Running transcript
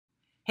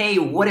Hey,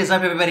 what is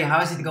up everybody?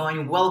 How is it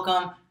going?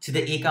 Welcome to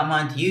the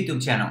Ecomhunt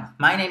YouTube channel.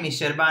 My name is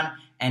Sherban,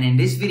 and in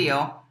this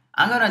video,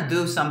 I'm gonna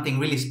do something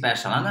really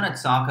special. I'm gonna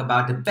talk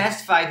about the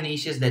best 5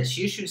 niches that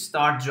you should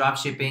start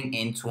dropshipping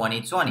in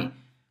 2020.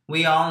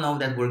 We all know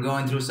that we're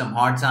going through some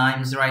hard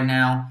times right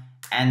now,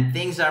 and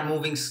things are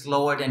moving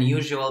slower than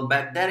usual,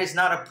 but that is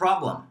not a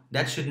problem.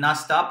 That should not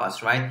stop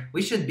us, right?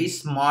 We should be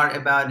smart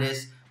about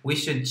this. We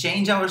should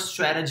change our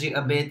strategy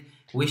a bit.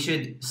 We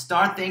should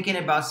start thinking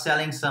about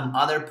selling some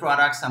other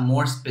products, some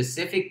more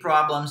specific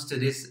problems to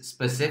this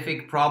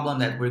specific problem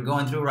that we're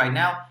going through right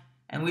now,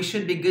 and we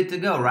should be good to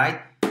go,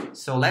 right?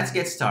 So let's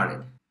get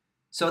started.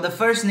 So the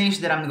first niche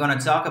that I'm going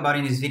to talk about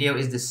in this video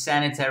is the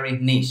sanitary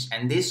niche,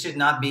 and this should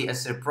not be a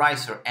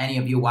surprise for any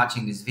of you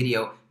watching this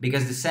video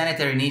because the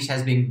sanitary niche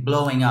has been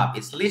blowing up.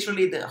 It's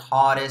literally the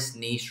hottest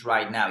niche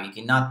right now. You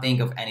cannot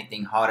think of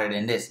anything hotter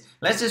than this.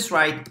 Let's just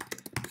write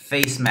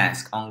face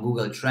mask on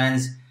Google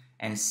Trends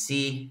and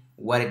see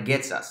what it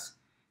gets us.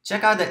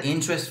 Check out the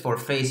interest for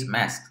face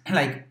masks.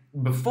 Like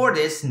before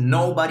this,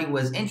 nobody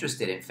was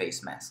interested in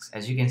face masks.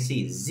 As you can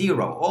see,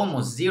 zero,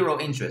 almost zero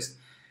interest.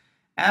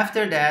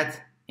 After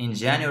that, in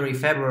January,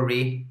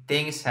 February,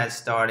 things had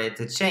started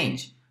to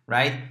change,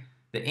 right?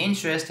 The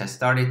interest has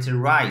started to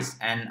rise,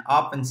 and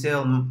up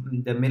until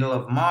the middle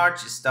of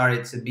March, it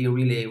started to be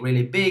really,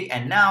 really big,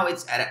 and now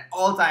it's at an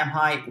all-time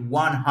high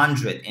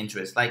 100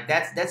 interest. Like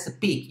that's a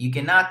peak. You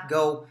cannot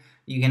go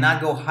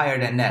higher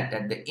than that.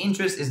 That the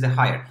interest is the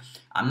higher.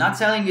 I'm not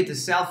telling you to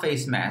sell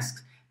face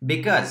masks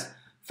because,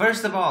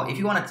 first of all, if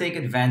you want to take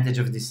advantage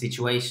of this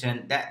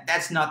situation,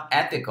 that's not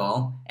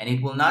ethical and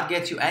it will not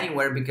get you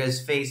anywhere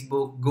because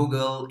Facebook,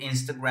 Google,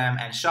 Instagram,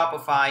 and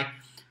Shopify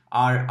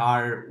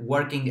are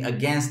working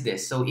against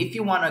this. So if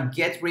you want to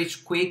get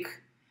rich quick,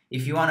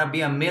 if you want to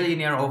be a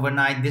millionaire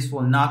overnight, this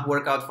will not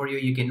work out for you.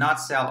 You cannot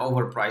sell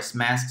overpriced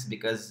masks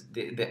because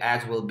the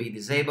ads will be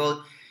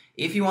disabled.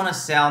 If you want to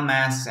sell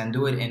masks and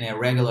do it in a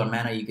regular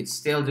manner, you could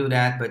still do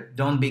that, but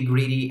don't be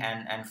greedy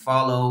and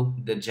follow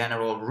the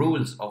general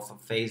rules of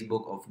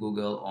Facebook, of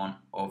Google,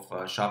 of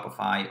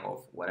Shopify,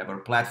 of whatever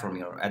platform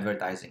you're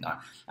advertising on.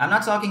 I'm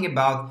not talking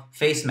about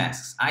face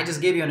masks. I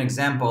just gave you an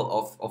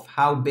example of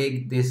how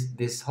big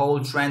this whole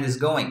trend is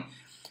going.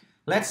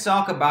 Let's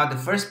talk about the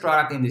first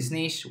product in this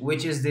niche,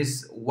 which is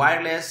this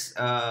wireless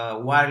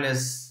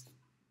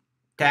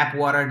tap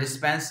water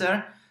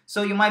dispenser.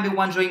 So you might be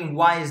wondering,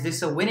 why is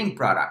this a winning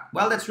product?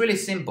 Well, that's really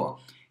simple.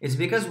 It's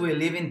because we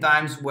live in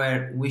times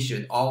where we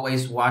should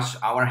always wash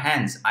our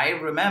hands. I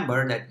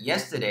remember that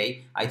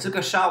yesterday I took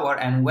a shower,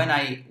 and when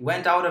I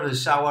went out of the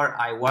shower,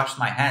 I washed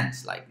my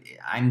hands. Like,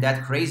 I'm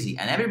that crazy.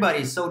 And everybody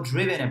is so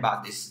driven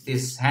about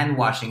this hand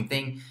washing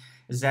thing,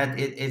 is that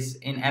it's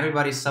in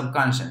everybody's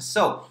subconscious.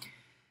 So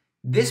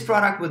this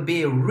product would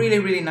be a really,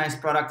 really nice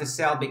product to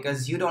sell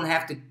because you don't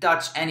have to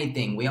touch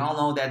anything. We all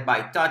know that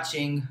by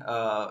touching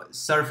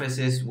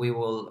surfaces, we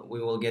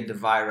will get the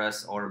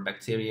virus or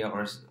bacteria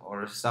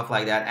or stuff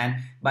like that. And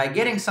by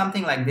getting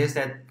something like this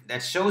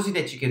that shows you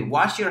that you can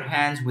wash your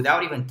hands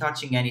without even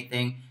touching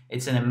anything,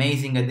 it's an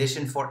amazing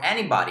addition for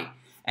anybody.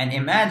 And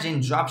imagine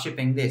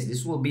dropshipping this.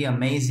 This will be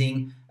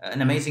amazing,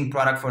 an amazing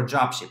product for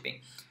dropshipping.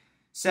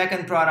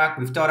 Second product,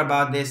 we've thought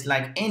about this,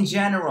 like in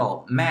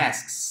general,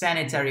 masks,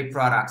 sanitary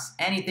products,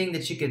 anything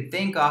that you could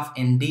think of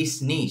in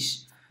this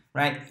niche,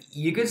 right?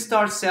 You could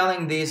start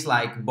selling these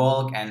like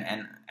bulk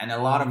and a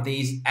lot of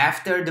these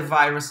after the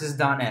virus is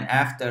done and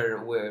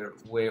after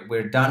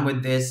we're done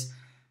with this.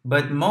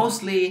 But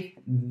mostly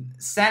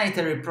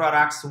sanitary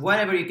products,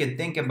 whatever you could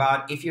think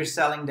about, if you're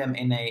selling them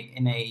in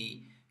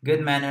a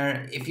good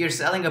manner, if you're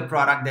selling a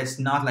product that's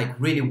not like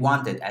really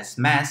wanted as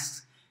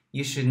masks,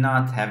 you should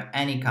not have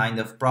any kind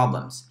of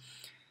problems.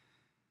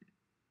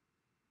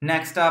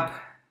 Next up,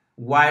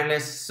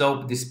 wireless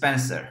soap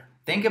dispenser.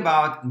 Think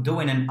about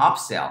doing an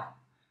upsell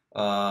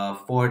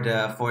for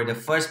the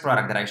first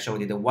product that I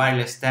showed you, the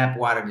wireless tap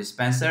water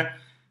dispenser.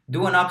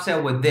 Do an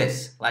upsell with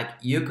this. Like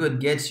you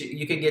could get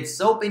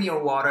soap in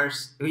your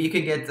waters. You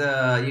could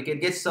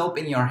get soap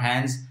in your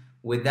hands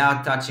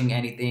without touching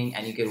anything,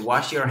 and you could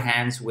wash your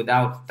hands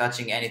without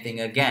touching anything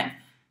again.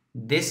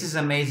 This is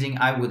amazing.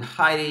 I would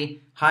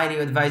highly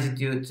advise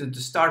you to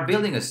start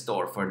building a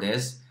store for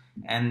this,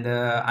 and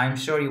I'm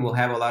sure you will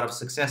have a lot of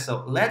success.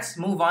 So let's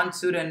move on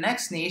to the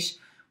next niche,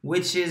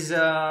 which is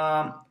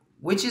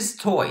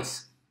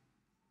toys.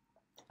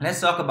 Let's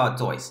talk about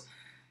toys.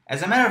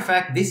 As a matter of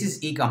fact, this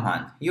is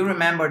Ecomhunt. You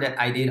remember that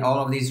I did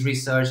all of this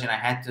research and I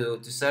had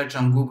to search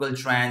on Google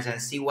Trends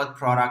and see what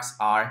products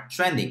are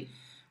trending.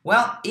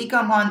 Well,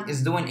 Ecomhunt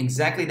is doing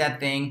exactly that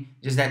thing,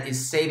 just that it's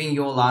saving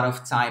you a lot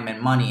of time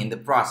and money in the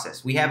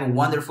process. We have a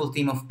wonderful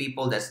team of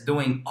people that's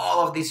doing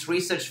all of this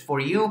research for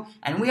you,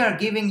 and we are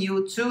giving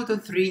you 2 to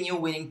 3 new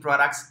winning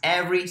products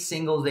every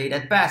single day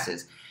that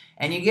passes.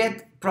 And you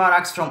get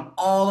products from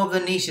all of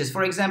the niches.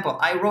 For example,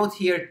 I wrote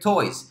here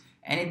toys,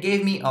 and it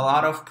gave me a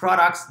lot of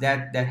products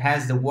that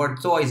has the word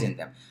toys in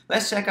them.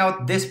 Let's check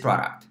out this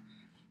product.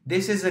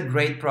 This is a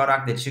great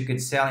product that you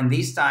could sell in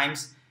these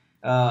times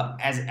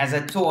as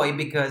a toy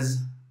because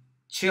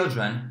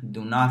children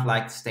do not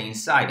like to stay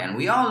inside, and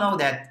we all know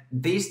that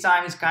these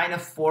times kind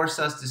of force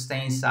us to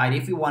stay inside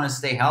if we want to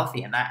stay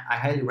healthy, and I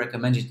highly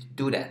recommend you to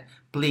do that.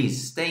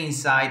 Please stay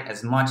inside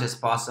as much as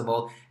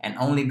possible and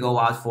only go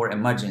out for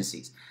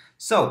emergencies.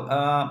 So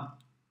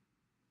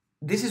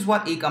this is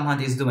what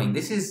Ecomhunt is doing.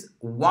 This is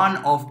one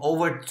of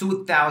over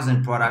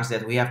 2,000 products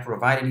that we have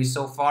provided you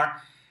so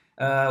far.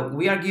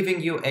 We are giving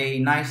you a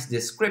nice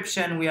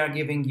description. We are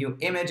giving you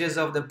images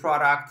of the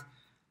product.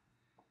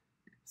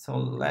 So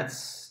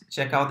let's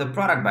check out the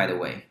product. By the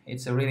way,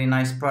 it's a really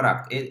nice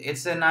product.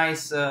 It's a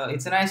nice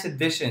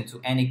addition to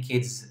any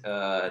kid's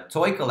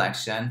toy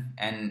collection,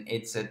 and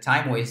it's a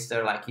time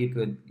waster. Like you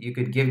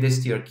could give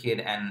this to your kid,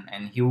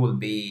 and he will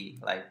be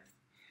like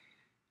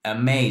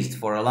amazed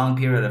for a long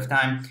period of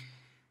time.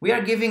 We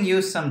are giving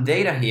you some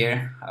data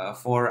here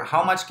for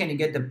how much can you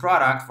get the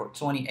product for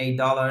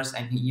 $28,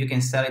 and you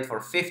can sell it for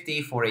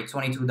 $50 for a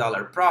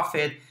 $22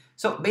 profit.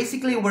 So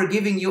basically we're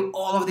giving you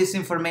all of this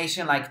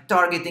information, like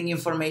targeting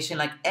information,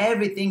 like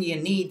everything you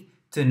need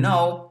to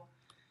know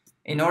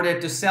in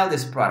order to sell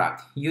this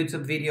product.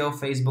 YouTube video,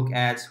 Facebook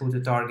ads, who to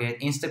target,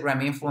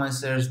 Instagram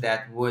influencers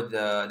that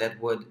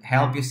would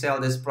help you sell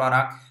this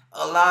product,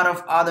 a lot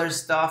of other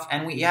stuff,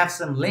 and we have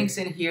some links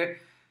in here.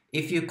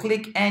 If you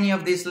click any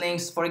of these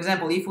links, for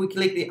example, if we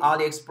click the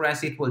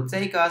AliExpress, it will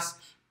take us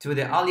to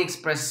the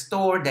AliExpress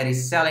store that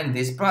is selling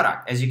this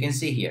product, as you can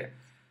see here.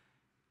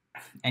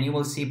 And you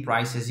will see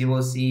prices, you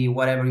will see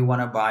whatever you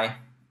want to buy.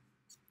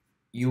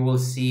 You will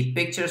see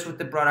pictures with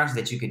the products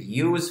that you could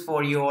use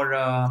for your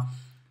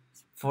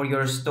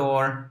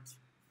store.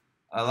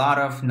 A lot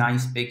of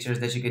nice pictures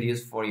that you could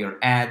use for your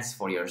ads,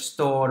 for your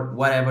store,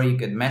 whatever. You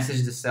could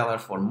message the seller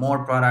for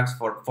more products,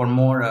 for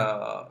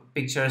more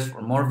pictures,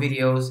 for more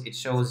videos. It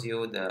shows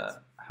you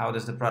how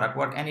does the product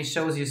work, and it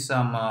shows you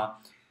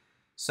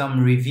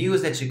some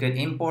reviews that you could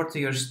import to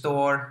your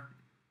store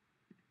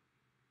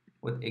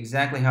with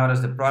exactly how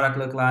does the product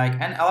look like.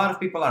 And a lot of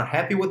people are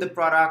happy with the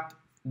product.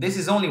 This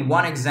is only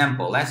one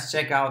example. Let's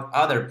check out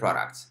other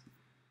products.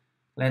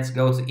 Let's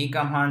go to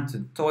Ecomhunt,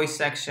 to toy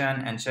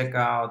section, and check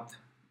out,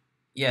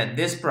 yeah,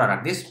 this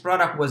product. This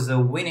product was a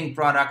winning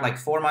product like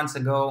 4 months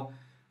ago.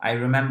 I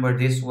remember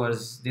this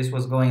was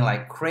going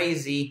like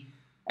crazy.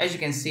 As you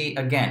can see,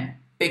 again,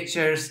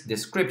 pictures,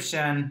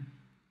 description,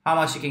 how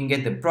much you can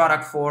get the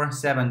product for,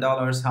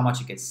 $7, how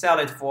much you can sell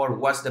it for,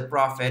 what's the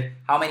profit,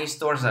 how many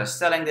stores are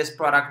selling this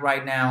product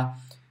right now,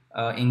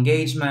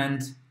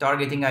 engagement,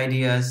 targeting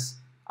ideas,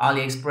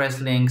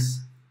 AliExpress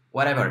links,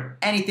 whatever,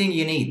 anything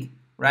you need,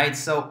 right?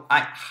 So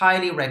I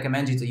highly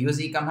recommend you to use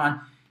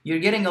Ecomhunt. You're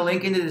getting a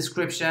link in the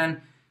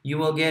description. You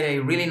will get a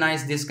really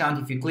nice discount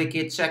if you click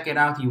it. Check it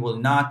out. You will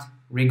not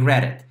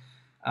regret it.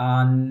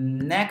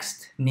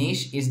 Next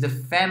niche is the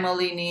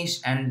family niche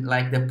and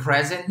like the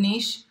present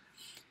niche.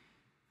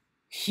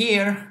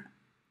 Here,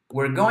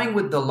 we're going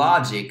with the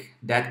logic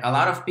that a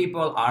lot of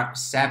people are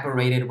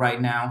separated right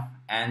now,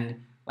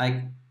 and like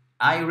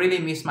I really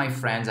miss my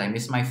friends, I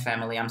miss my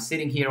family. I'm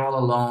sitting here all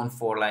alone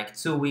for like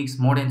 2 weeks,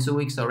 more than 2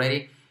 weeks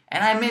already,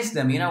 and I miss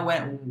them. You know,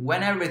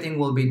 when everything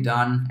will be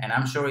done, and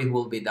I'm sure it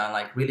will be done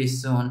like really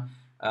soon,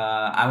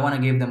 I want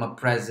to give them a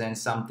present,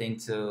 something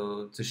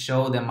to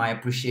show them my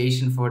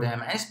appreciation for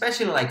them, and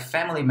especially like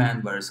family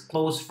members,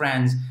 close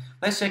friends.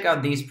 Let's check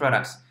out these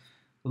products.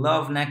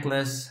 Love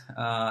necklace.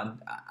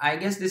 I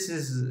guess this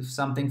is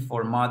something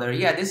for mother.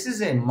 Yeah, this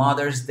is a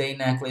Mother's Day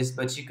necklace,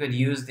 but you could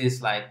use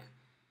this like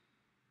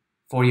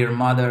for your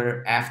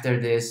mother after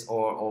this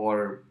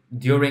or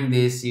during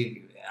this.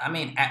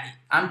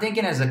 I'm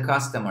thinking as a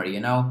customer, you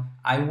know,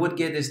 I would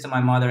give this to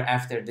my mother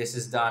after this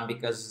is done,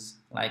 because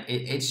like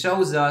it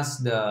shows us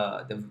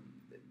the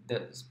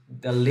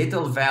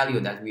little value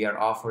that we are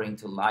offering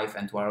to life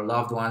and to our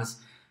loved ones,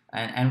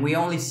 and we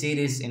only see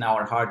this in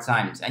our hard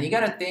times. And you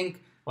gotta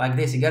think like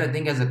this. You gotta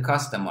think as a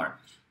customer.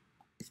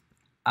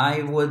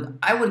 I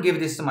would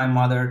give this to my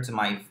mother, to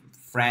my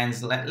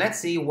friends. Let's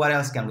see what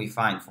else can we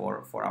find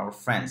for our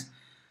friends.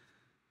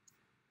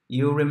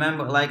 You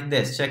remember like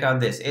this, check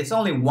out this. It's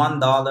only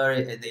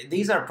 $1.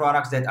 These are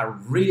products that are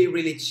really,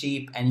 really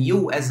cheap, and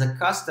you as a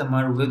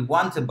customer would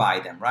want to buy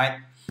them, right?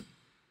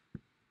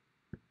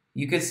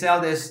 You could sell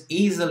this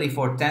easily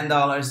for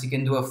 $10. You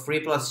can do a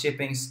free plus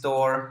shipping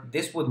store.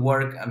 This would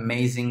work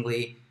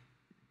amazingly.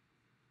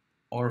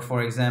 Or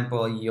for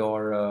example,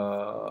 your,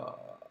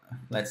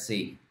 let's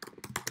see,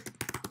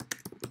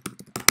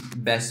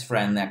 best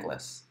friend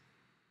necklace.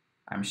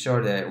 I'm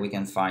sure that we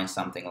can find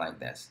something like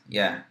this.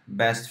 Yeah,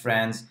 best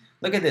friends.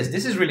 Look at this.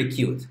 This is really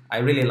cute. I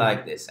really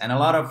like this. And a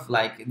lot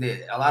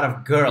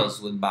of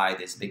girls would buy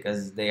this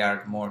because they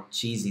are more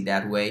cheesy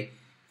that way.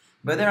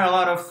 But there are a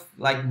lot of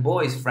like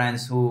boys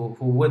friends who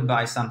would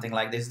buy something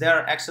like this. There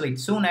are actually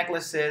 2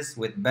 necklaces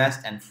with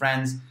best and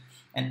friends,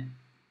 and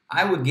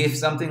I would give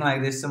something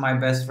like this to my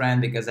best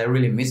friend because I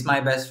really miss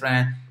my best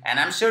friend. And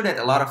I'm sure that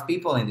a lot of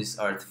people in this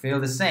earth feel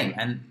the same.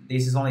 And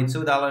this is only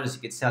 $2. You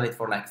could sell it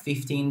for like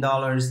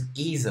 $15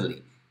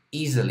 easily.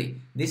 Easily.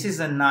 This is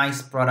a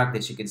nice product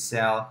that you could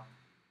sell.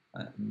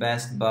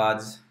 Best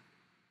buds.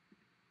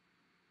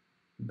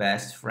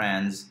 best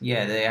friends.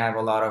 Yeah, they have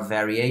a lot of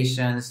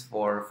variations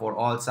for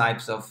all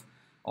types of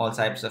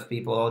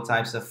people, all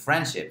types of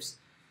friendships.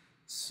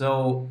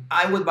 So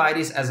I would buy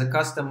this as a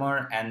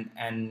customer,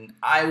 and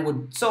I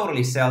would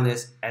totally sell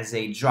this as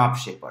a drop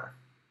shipper.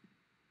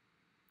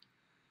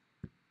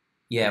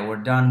 Yeah, we're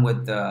done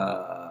with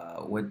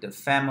the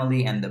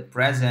family and the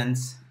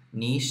presents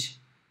niche.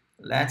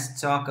 Let's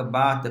talk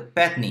about the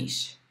pet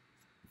niche.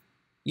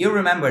 You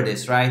remember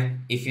this, right?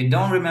 If you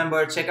don't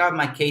remember, check out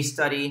my case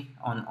study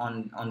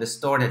on the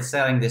store that's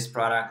selling this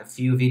product a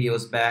few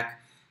videos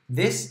back.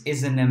 This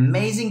is an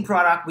amazing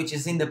product which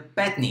is in the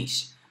pet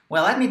niche.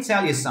 Well, let me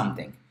tell you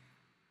something.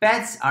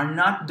 Pets are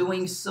not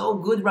doing so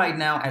good right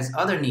now as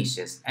other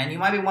niches, and you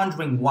might be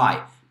wondering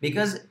why.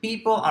 Because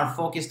people are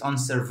focused on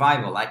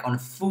survival, like on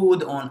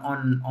food,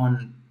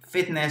 on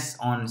fitness,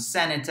 on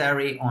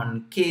sanitary,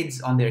 on kids,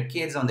 on their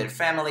kids, on their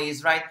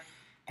families, right?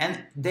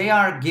 And they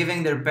are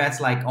giving their pets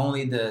like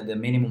only the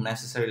minimum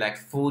necessary, like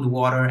food,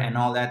 water, and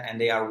all that,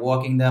 and they are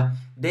walking them.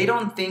 They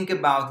don't think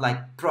about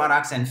like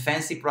products and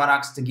fancy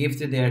products to give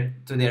to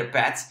their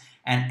pets.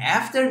 And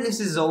after this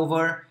is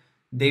over,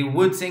 they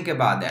would think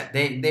about that.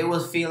 They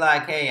will feel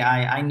like, hey,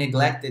 I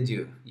neglected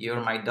you. You're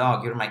my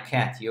dog, you're my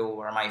cat, you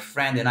were my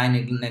friend, and I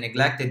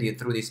neglected you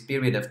through this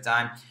period of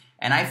time.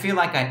 And I feel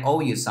like I owe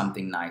you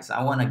something nice.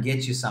 I want to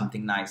get you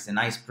something nice, a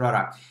nice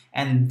product.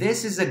 And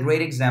this is a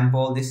great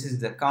example. This is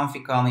the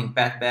Comfy Calming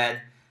Pet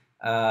Bed.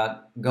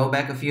 Go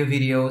back a few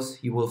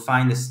videos. You will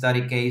find a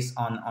study case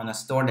on a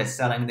store that's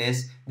selling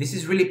this. This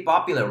is really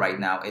popular right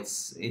now.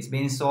 It's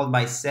being sold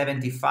by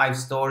 75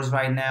 stores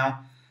right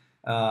now.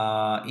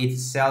 It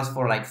sells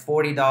for like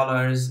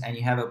 $40 and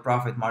you have a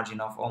profit margin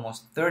of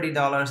almost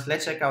 $30.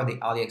 Let's check out the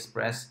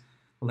AliExpress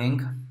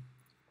link.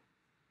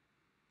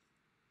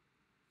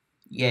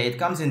 Yeah, it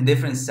comes in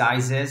different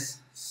sizes,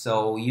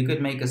 so you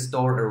could make a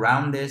store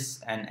around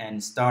this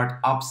and start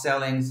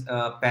upselling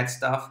pet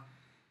stuff.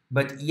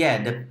 But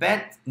yeah, the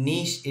pet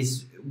niche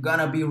is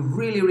gonna be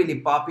really, really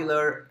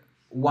popular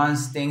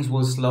once things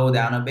will slow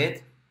down a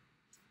bit.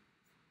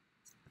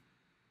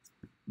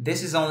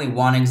 This is only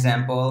one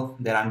example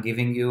that I'm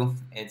giving you.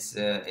 It's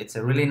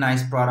a really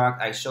nice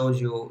product. I showed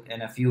you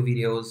in a few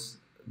videos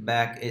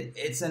back.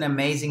 It's an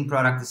amazing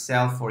product to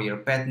sell for your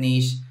pet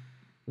niche.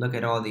 Look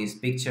at all these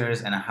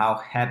pictures and how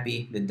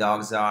happy the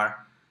dogs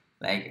are.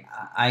 Like,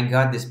 I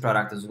got this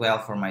product as well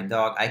for my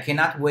dog. I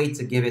cannot wait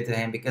to give it to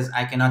him because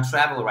I cannot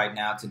travel right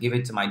now to give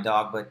it to my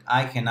dog, but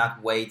I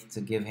cannot wait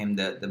to give him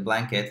the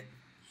blanket,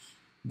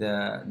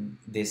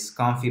 this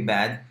comfy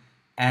bed.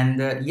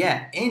 And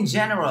yeah, in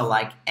general,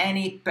 like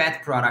any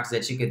pet products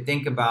that you could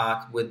think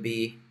about would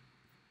be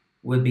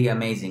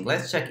amazing.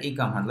 Let's check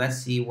Ecomhunt.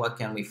 Let's see what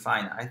can we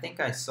find. I think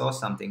I saw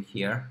something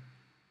here.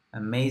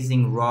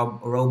 Amazing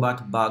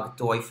robot bug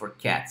toy for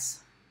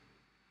cats.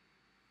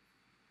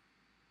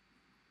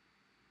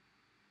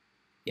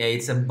 Yeah,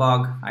 it's a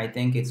bug. I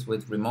think it's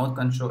with remote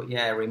control.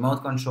 Yeah,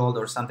 remote controlled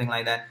or something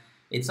like that.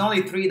 It's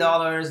only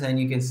 $3 and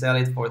you can sell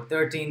it for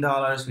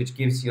 $13, which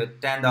gives you a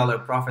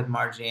 $10 profit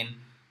margin.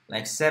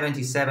 Like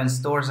 77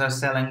 stores are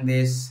selling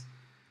this.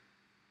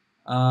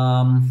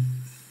 Let's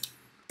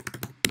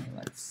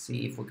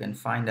see if we can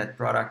find that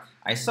product.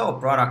 I saw a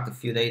product a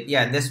few days.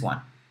 Yeah, this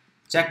one.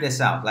 Check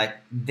this out. Like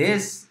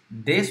this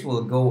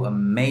will go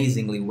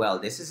amazingly well.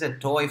 This is a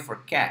toy for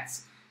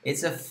cats.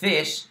 It's a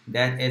fish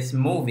that is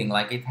moving.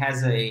 Like it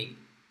has a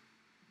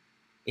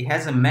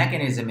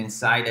mechanism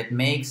inside that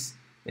makes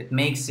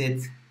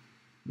it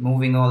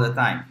moving all the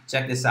time.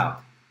 Check this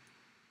out.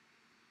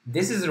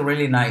 This is a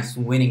really nice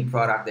winning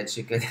product that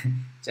you could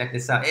check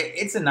this out.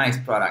 It's a nice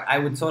product. I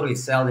would totally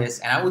sell this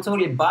and I would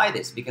totally buy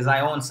this because I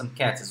own some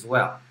cats as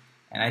well.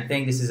 And I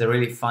think this is a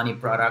really funny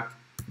product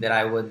that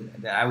I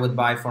would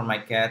buy for my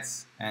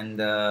cats,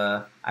 and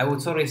I would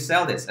totally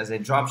sell this as a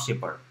drop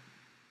shipper.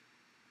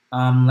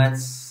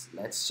 Let's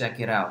check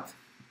it out.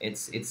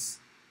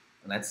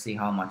 Let's see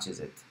how much is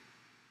it.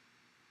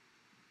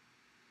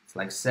 It's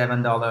like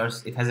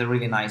 $7. It has a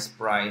really nice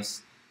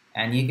price,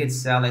 and you could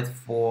sell it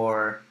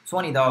for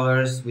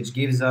 $20, which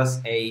gives us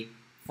a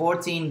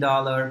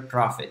 $14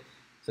 profit.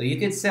 So you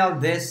could sell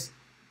this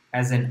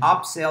as an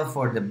upsell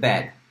for the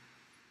bed.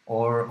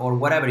 Or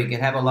whatever. You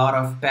can have a lot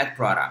of pet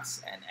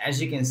products, and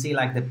as you can see,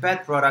 like the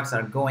pet products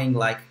are going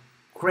like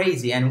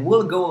crazy and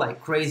will go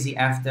like crazy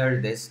after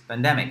this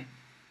pandemic.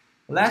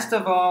 Last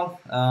of all,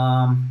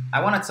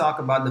 I want to talk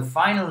about the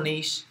final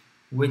niche,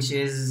 which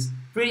is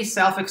pretty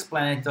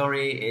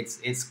self-explanatory.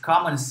 It's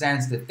common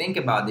sense to think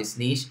about this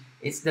niche.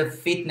 It's the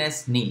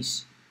fitness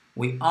niche.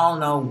 We all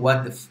know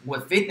what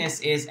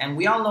fitness is, and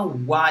we all know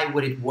why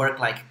would it work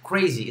like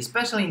crazy,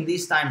 especially in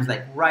these times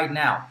like right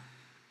now.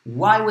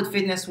 Why would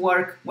fitness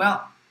work?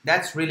 Well,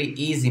 that's really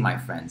easy, my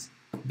friends.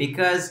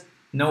 Because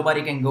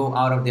nobody can go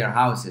out of their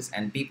houses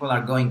and people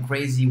are going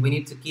crazy. We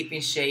need to keep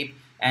in shape,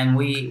 and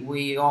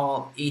we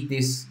all eat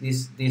this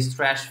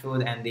trash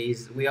food, and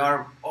we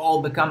are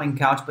all becoming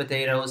couch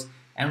potatoes,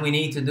 and we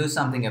need to do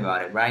something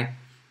about it, right?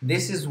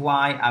 This is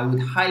why I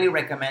would highly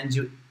recommend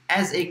you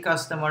as a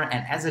customer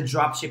and as a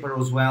dropshipper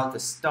as well to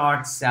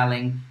start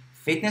selling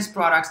fitness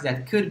products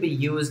that could be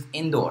used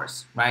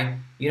indoors, right?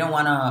 You don't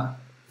want to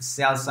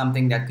sell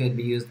something that could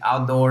be used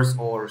outdoors,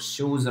 or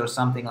shoes or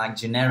something like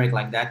generic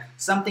like that.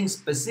 Something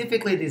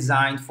specifically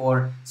designed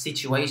for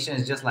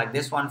situations just like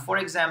this one. For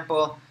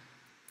example,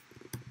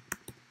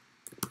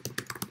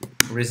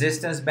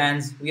 resistance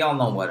bands. We all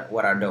know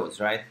what are those,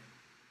 right?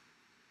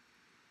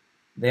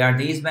 They are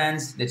these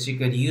bands that you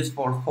could use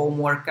for home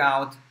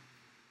workout.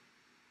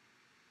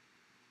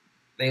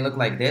 They look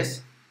like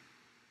this.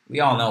 We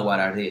all know what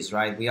are these,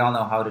 right? We all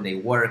know how do they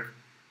work.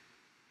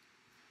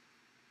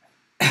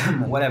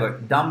 Whatever,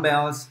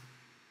 dumbbells.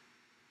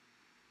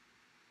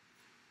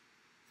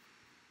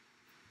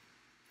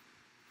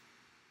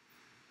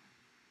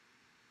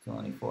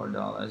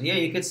 $24. Yeah,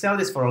 you could sell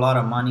this for a lot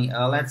of money.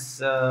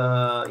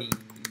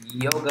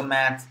 Yoga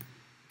mat,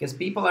 because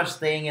people are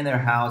staying in their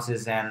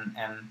houses and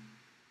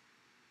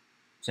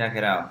check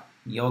it out,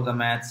 yoga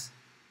mats.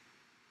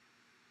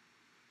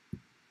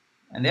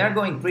 And they are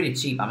going pretty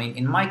cheap. I mean,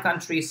 in my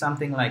country,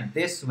 something like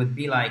this would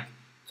be like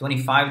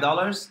 $25,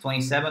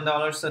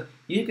 $27. So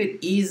you could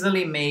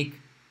easily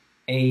make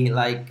a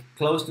like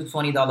close to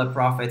 $20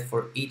 profit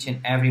for each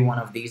and every one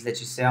of these that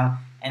you sell.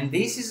 And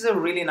this is a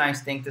really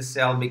nice thing to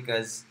sell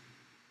because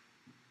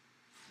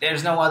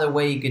there's no other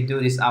way you could do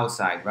this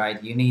outside,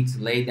 right? You need to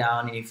lay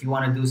down, and if you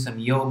want to do some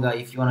yoga,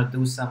 if you want to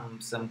do some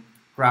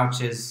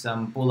crouches,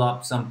 some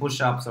pull-ups, some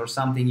push-ups or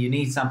something, you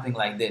need something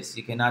like this.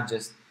 You cannot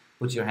just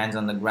put your hands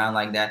on the ground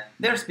like that.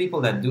 There's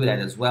people that do that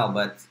as well,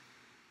 but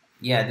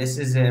yeah, this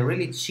is a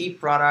really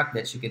cheap product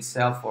that you could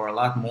sell for a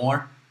lot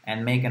more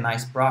and make a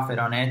nice profit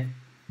on it.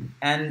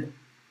 And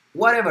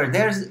whatever,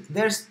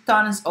 there's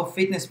tons of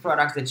fitness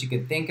products that you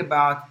could think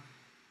about,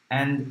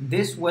 and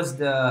this was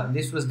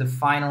the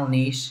final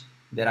niche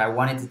that I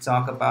wanted to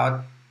talk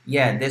about.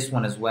 Yeah, this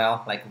one as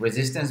well, like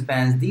resistance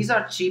bands. These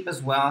are cheap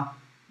as well,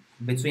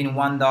 between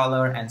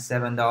 $1 and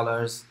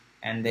 $7,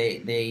 and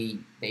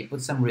they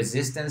put some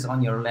resistance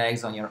on your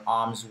legs, on your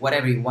arms,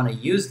 whatever you want to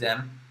use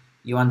them.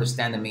 You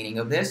understand the meaning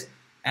of this.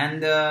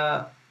 And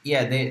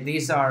yeah,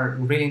 these are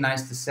really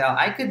nice to sell.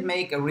 I could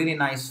make a really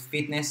nice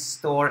fitness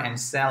store and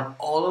sell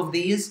all of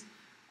these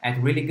at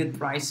really good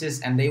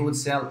prices, and they would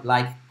sell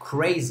like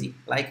crazy,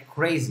 like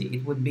crazy.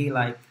 It would be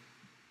like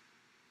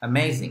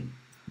amazing.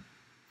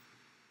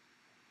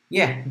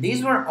 Yeah,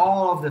 these were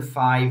all of the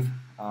five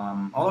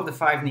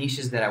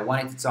niches that I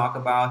wanted to talk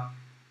about.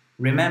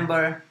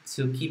 Remember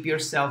to keep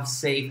yourself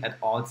safe at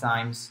all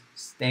times.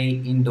 Stay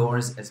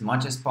indoors as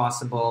much as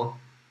possible.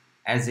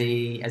 As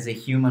a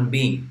human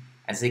being,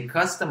 as a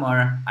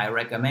customer, I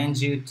recommend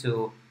you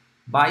to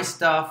buy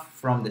stuff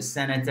from the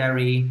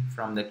sanitary,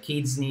 from the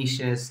kids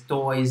niches,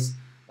 toys,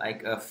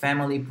 like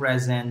family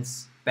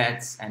presents,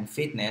 pets, and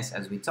fitness,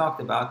 as we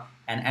talked about.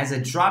 And as a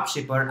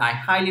dropshipper, I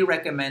highly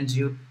recommend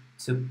you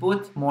to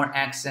put more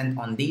accent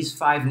on these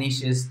 5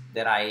 niches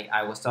that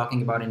I was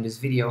talking about in this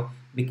video,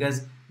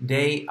 because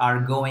they are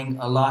going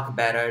a lot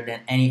better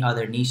than any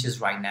other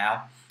niches right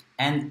now.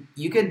 And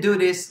you could do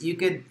this, you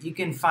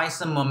can find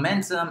some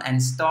momentum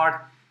and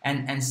start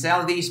and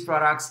sell these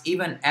products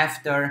even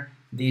after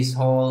this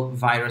whole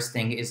virus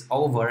thing is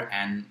over,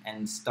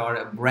 and start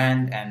a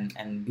brand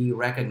and be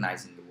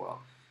recognized in the world.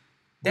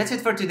 That's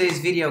it for today's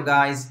video,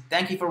 guys.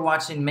 Thank you for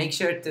watching. Make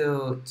sure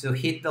to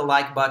hit the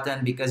like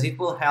button, because it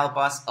will help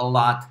us a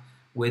lot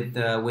with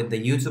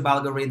the YouTube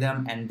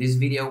algorithm, and this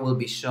video will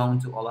be shown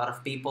to a lot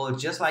of people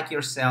just like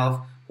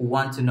yourself who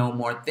want to know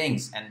more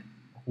things, and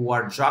who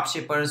are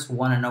dropshippers, who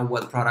want to know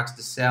what products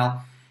to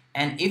sell.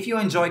 And if you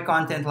enjoy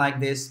content like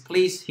this,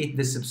 please hit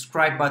the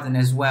subscribe button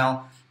as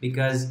well,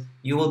 because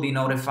you will be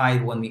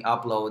notified when we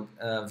upload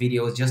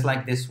videos just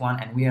like this one.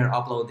 And we are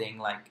uploading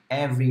like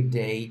every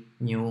day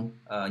new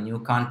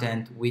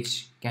content,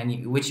 which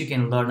you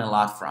can learn a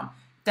lot from.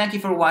 Thank you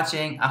for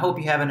watching. I hope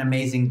you have an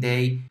amazing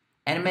day,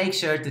 and make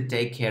sure to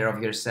take care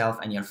of yourself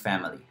and your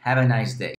family. Have a nice day.